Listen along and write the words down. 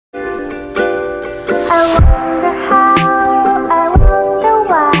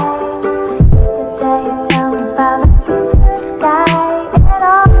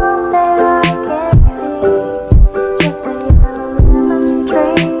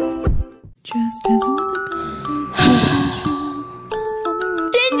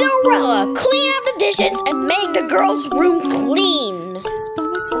Cinderella, clean up the dishes and make the girls' room clean.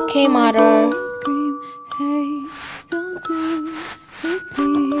 Okay, mother.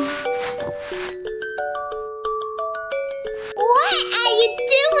 What are you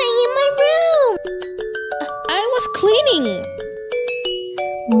doing in my room? I was cleaning.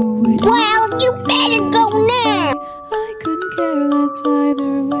 Well, you better go now. I couldn't care less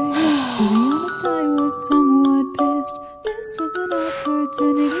either way. To be honest, I was somewhat pissed. This was an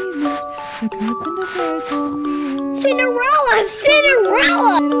opportunity missed. The 𝕃𝕙𝕩 told me Cinderella,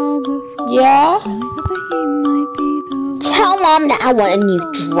 Cinderella! Yeah? Tell Mom that I want a new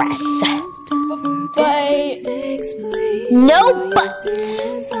dress. But... No buts.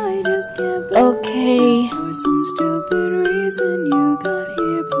 Okay.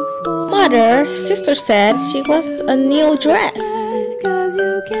 Mother, sister said she wants a new dress.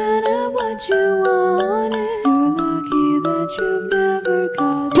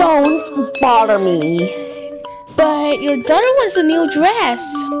 Don't bother me. But your daughter wants a new dress.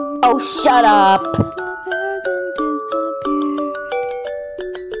 Oh, shut up.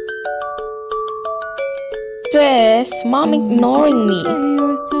 Sis, Mom ignoring me.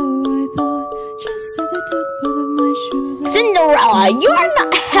 Cinderella, you're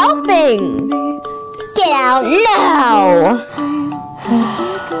not helping. Get out now.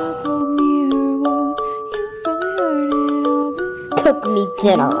 Cook me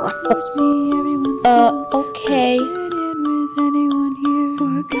dinner. Okay.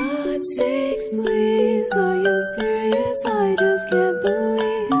 For God's sakes, please, are you serious? I just can't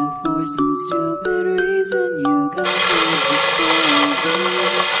believe that for some stupid reason you got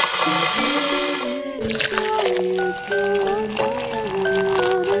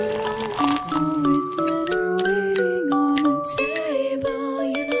always dinner waiting on the table,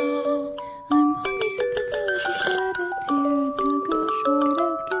 you know. I'm hungry, something foolish to shed a tear. The girl short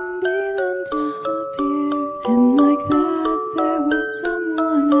as can be then disappeared. And like that, there was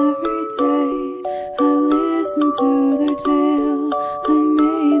someone every day. I listened to their tale, I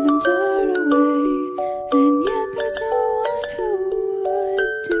made them turn away. And yet there's no one who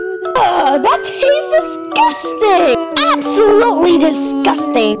would do that. That tastes disgusting. Absolutely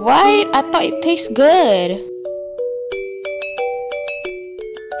disgusting. What? I thought it tastes good.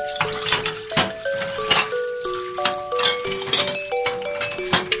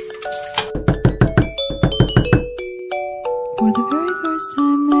 For the very first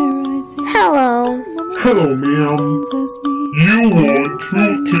time there I see. Hello. Hello, ma'am. You won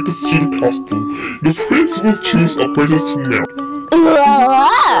 2 tickets to the castle. The prince will choose a princess from now.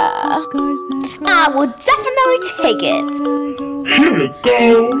 I would definitely take it. Here you go.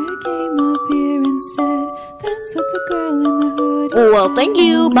 Well, thank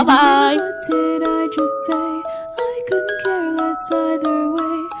you. Bye-bye. What did I just say? I couldn't care less either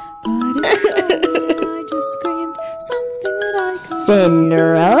way. But instead I just screamed something that I couldn't.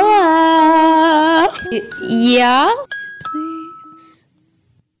 Cinderella. Yeah? Please.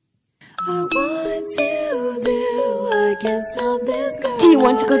 I want to do. I can't stop this girl. Do you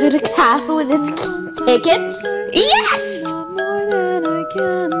want to go to the castle with his tickets? Yes! More than I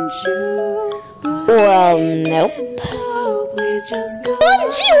can chew. Well, nope. So please just go.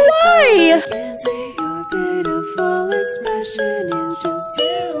 Why? Can't see your beautiful expression is just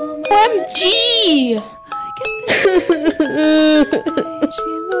too much. OMG! I guess this was she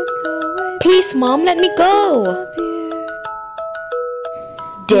looked away. Please, Mom, let me go. Disappeared.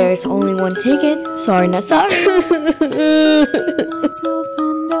 There's only one ticket. Sorry, not sorry. Myself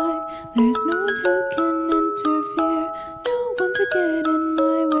and I, there's no one who can interfere, no one to get in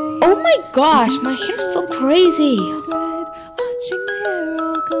my way. Oh my gosh, my hair's so crazy. Red, watching my hair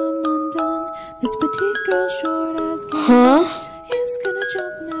all come undone. This petite girl short as can Huh? is gonna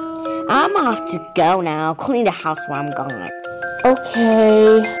jump now. I'm off to go now. Clean the house while I'm gone.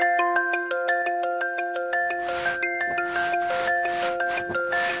 Okay.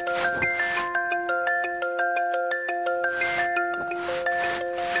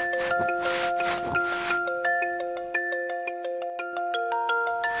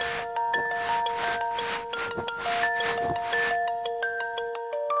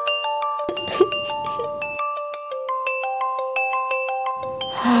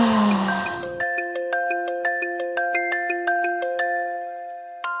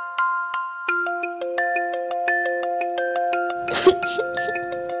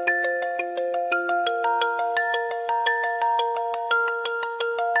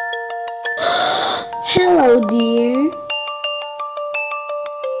 Hello, dear.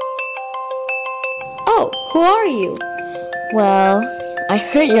 Oh, who are you? Well, I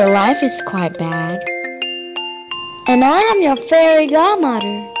heard your life is quite bad. And I am your fairy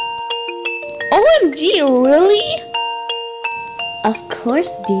godmother. OMG, really? Of course,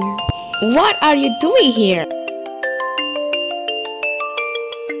 dear. What are you doing here?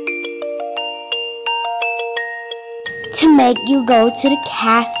 To make you go to the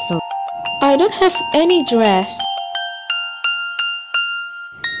castle. I don't have any dress.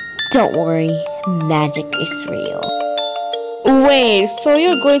 Don't worry, magic is real. Wait, so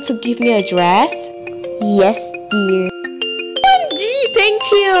you're going to give me a dress? Yes, dear. OMG, thank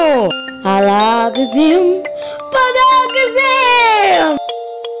you! Alakazim, Padakazim!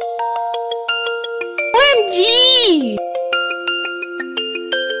 OMG!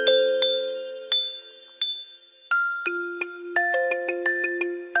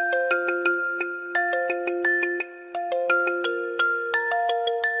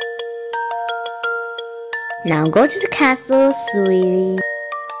 Now go to the castle, sweetie.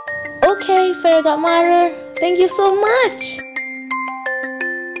 Okay, fairy godmother. Thank you so much.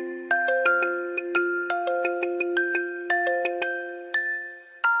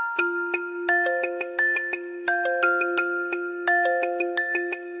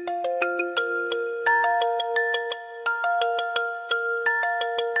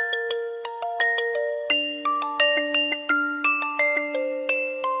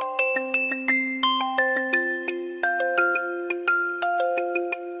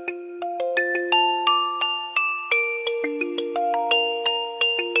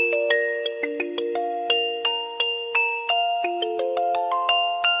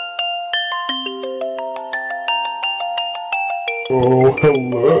 Oh,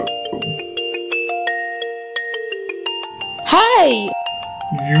 hello. Hi.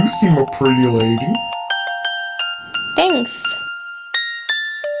 You seem a pretty lady. Thanks.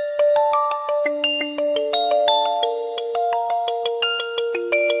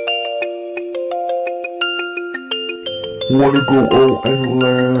 Wanna go out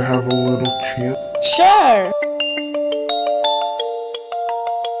and have a little chat? Sure.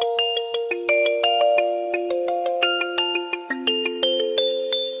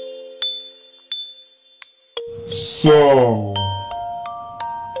 So,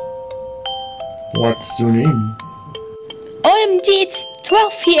 what's your name? OMG, it's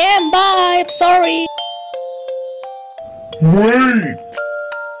 12 p.m. Bye. I'm sorry. Wait!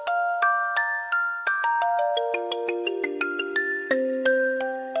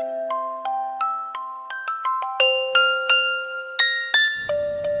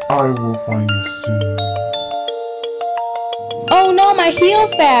 I will find you soon. Oh no, my heel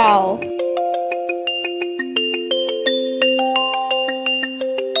fell.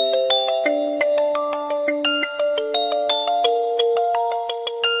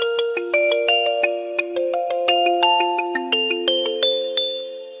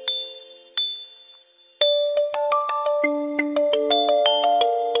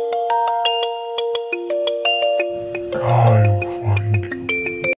 I will find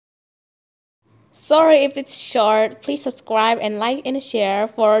you. Sorry if it's short. Please subscribe and like and share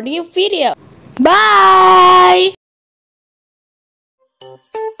for a new video. Bye!